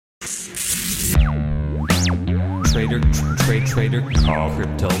Trader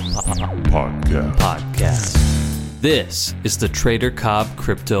Crypto Podcast. This is the Trader Cobb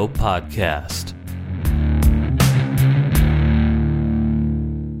Crypto Podcast.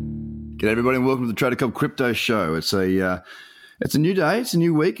 G'day everybody and welcome to the Trader Cobb Crypto Show. It's a new day, it's a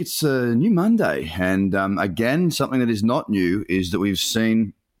new week, it's a new Monday. And again, something that is not new is that we've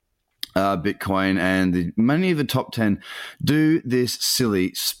seen Bitcoin and many of the top 10 do this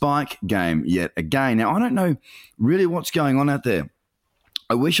silly spike game yet again. Now, I don't know really what's going on out there.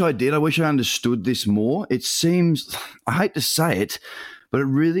 I wish I did. I wish I understood this more. It seems, I hate to say it, but it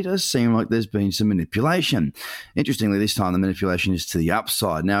really does seem like there's been some manipulation. Interestingly, this time the manipulation is to the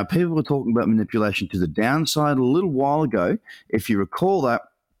upside. Now, people were talking about manipulation to the downside a little while ago. If you recall that,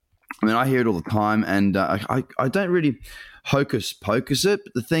 I mean, I hear it all the time, and I don't really hocus pocus it.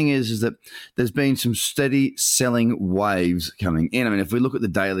 But the thing is that there's been some steady selling waves coming in. I mean, if we look at the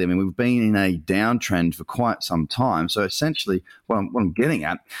daily, I mean, we've been in a downtrend for quite some time. So essentially, what I'm getting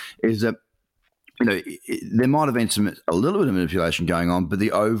at is that, you know, there might have been a little bit of manipulation going on, but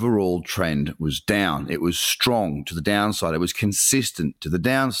the overall trend was down. It was strong to the downside. It was consistent to the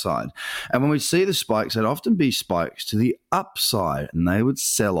downside. And when we see the spikes, they'd often be spikes to the upside, and they would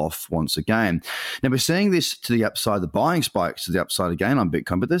sell off once again. Now, we're seeing this to the upside, the buying spikes to the upside again on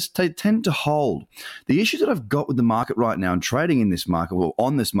Bitcoin, but they tend to hold. The issue that I've got with the market right now and trading in this market, well,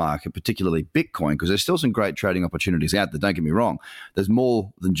 on this market, particularly Bitcoin, because there's still some great trading opportunities out there, don't get me wrong. There's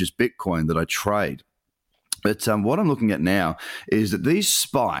more than just Bitcoin that I trade. But what I'm looking at now is that these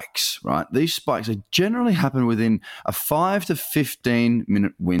spikes, right, they generally happen within a 5 to 15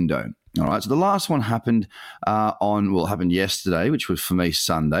 minute window. All right, so the last one happened it happened yesterday, which was for me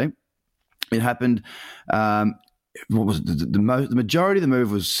Sunday. It happened, what was it? The majority of the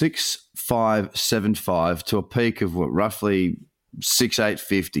move was 6,575 to a peak of roughly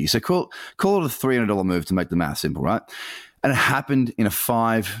 6,850. So call it a $300 move to make the math simple, right? And it happened in a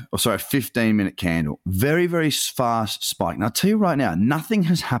 15-minute candle. Very, very fast spike. Now, I'll tell you right now, nothing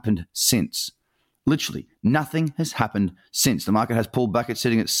has happened since. Literally, nothing has happened since. The market has pulled back. It's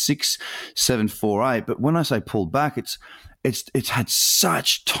sitting at 6,748. But when I say pulled back, it's had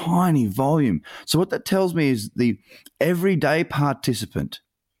such tiny volume. So what that tells me is the everyday participant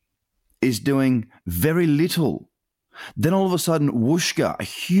is doing very little. Then all of a sudden, whooshka, a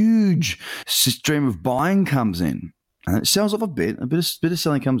huge stream of buying comes in. And it sells off a bit of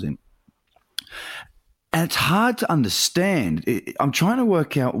selling comes in. And it's hard to understand. I'm trying to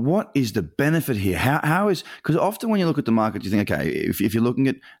work out what is the benefit here. How is, because often when you look at the market, you think, okay, if you're looking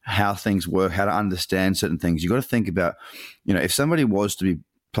at how things work, how to understand certain things, you've got to think about, you know, if somebody was to be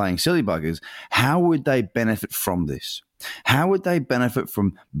playing silly buggers, how would they benefit from this? How would they benefit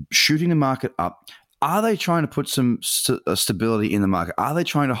from shooting the market up? Are they trying to put some stability in the market? Are they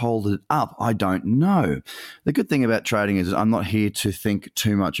trying to hold it up? I don't know. The good thing about trading is I'm not here to think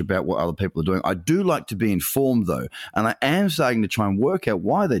too much about what other people are doing. I do like to be informed, though, and I am starting to try and work out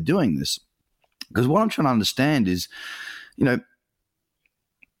why they're doing this. Because what I'm trying to understand is, you know,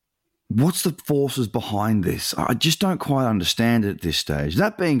 what's the forces behind this? I just don't quite understand it at this stage.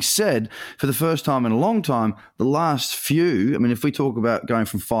 That being said, for the first time in a long time, the last few, I mean, if we talk about going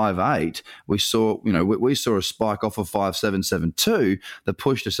from 5.8, we saw a spike off of 5.772 that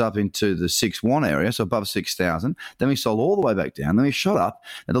pushed us up into the 6.1 area, so above 6,000. Then we sold all the way back down. Then we shot up.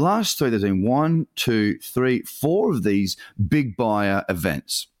 And the last three, there's been 1, 2, 3, 4 of these big buyer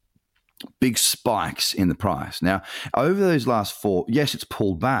events. Big spikes in the price. Now, over those last 4, yes, it's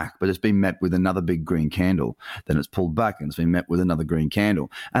pulled back, but it's been met with another big green candle. Then it's pulled back and it's been met with another green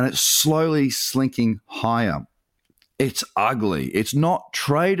candle. And it's slowly slinking higher. It's ugly. It's not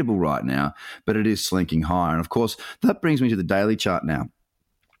tradable right now, but it is slinking higher. And of course, that brings me to the daily chart now.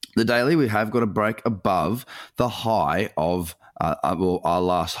 The daily, we have got a break above the high of our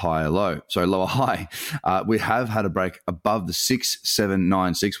last lower high. We have had a break above the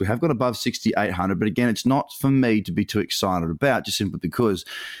 6,796. We have got above 6,800, but again, it's not for me to be too excited about, just simply because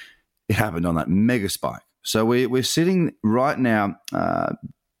it happened on that mega spike. So we're sitting right now at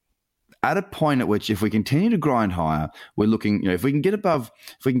a point at which, if we continue to grind higher, we're looking, you know, if we can get above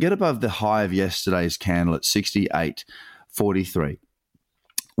the high of yesterday's candle at 68.43,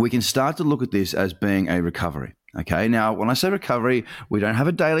 we can start to look at this as being a recovery. Okay, now when I say recovery, we don't have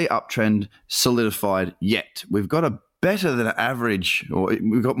a daily uptrend solidified yet. We've got a better than average, or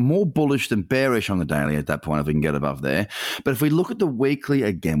we've got more bullish than bearish on the daily at that point if we can get above there. But if we look at the weekly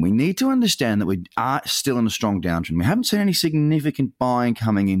again, we need to understand that we are still in a strong downtrend. We haven't seen any significant buying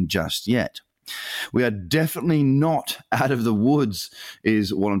coming in just yet. We are definitely not out of the woods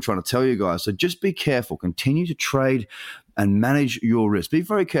is what I'm trying to tell you guys. So just be careful. Continue to trade and manage your risk. Be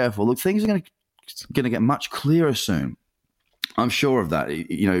very careful. Look, things are going to going to get much clearer soon. I'm sure of that.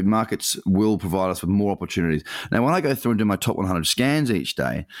 Markets will provide us with more opportunities. Now, when I go through and do my top 100 scans each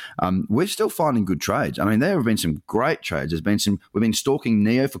day, we're still finding good trades. I mean, there have been some great trades. We've been stalking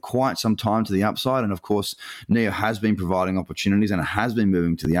NEO for quite some time to the upside. And of course, NEO has been providing opportunities and it has been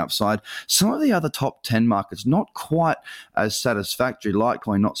moving to the upside. Some of the other top 10 markets, not quite as satisfactory.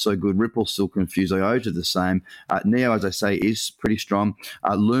 Litecoin, not so good. Ripple, still confused. IOTA, the same. NEO, as I say, is pretty strong.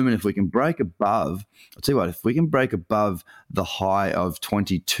 Lumen, if we can break above, I'll tell you what, if we can break above the high of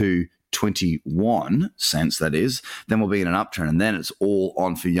 22.21 cents, that is, then we'll be in an uptrend, and then it's all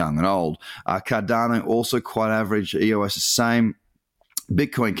on for young and old. Cardano also quite average. EOS the same.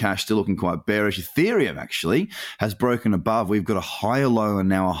 Bitcoin Cash still looking quite bearish. Ethereum actually has broken above. We've got a higher low and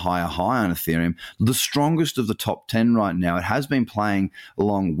now a higher high on Ethereum. The strongest of the top 10 right now. It has been playing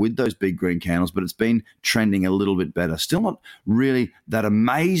along with those big green candles, but it's been trending a little bit better. Still not really that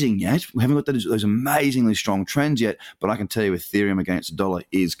amazing yet. We haven't got those amazingly strong trends yet, but I can tell you Ethereum against the dollar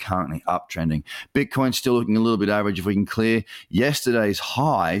is currently uptrending. Bitcoin still looking a little bit average. If we can clear yesterday's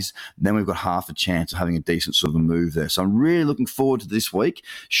highs, then we've got half a chance of having a decent sort of a move there. So I'm really looking forward to this week.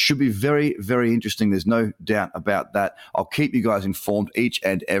 Should be very, very interesting. There's no doubt about that. I'll keep you guys informed each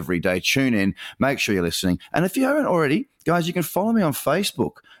and every day. Tune in. Make sure you're listening. And if you haven't already, guys, you can follow me on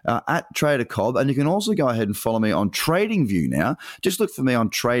Facebook at Trader Cobb, and you can also go ahead and follow me on TradingView now. Just look for me on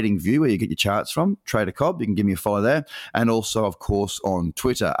TradingView, where you get your charts from, Trader Cobb. You can give me a follow there, and also, of course, on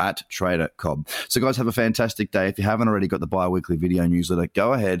Twitter at Trader Cobb. So, guys, have a fantastic day. If you haven't already got the bi-weekly video newsletter,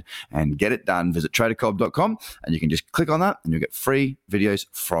 go ahead and get it done. Visit tradercobb.com, and you can just click on that, and you'll get free videos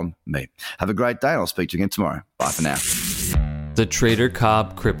from me. Have a great day, and I'll speak to you again tomorrow. Bye for now. The Trader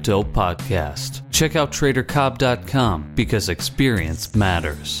Cobb Crypto Podcast. Check out tradercobb.com because experience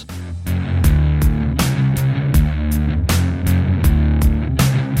matters.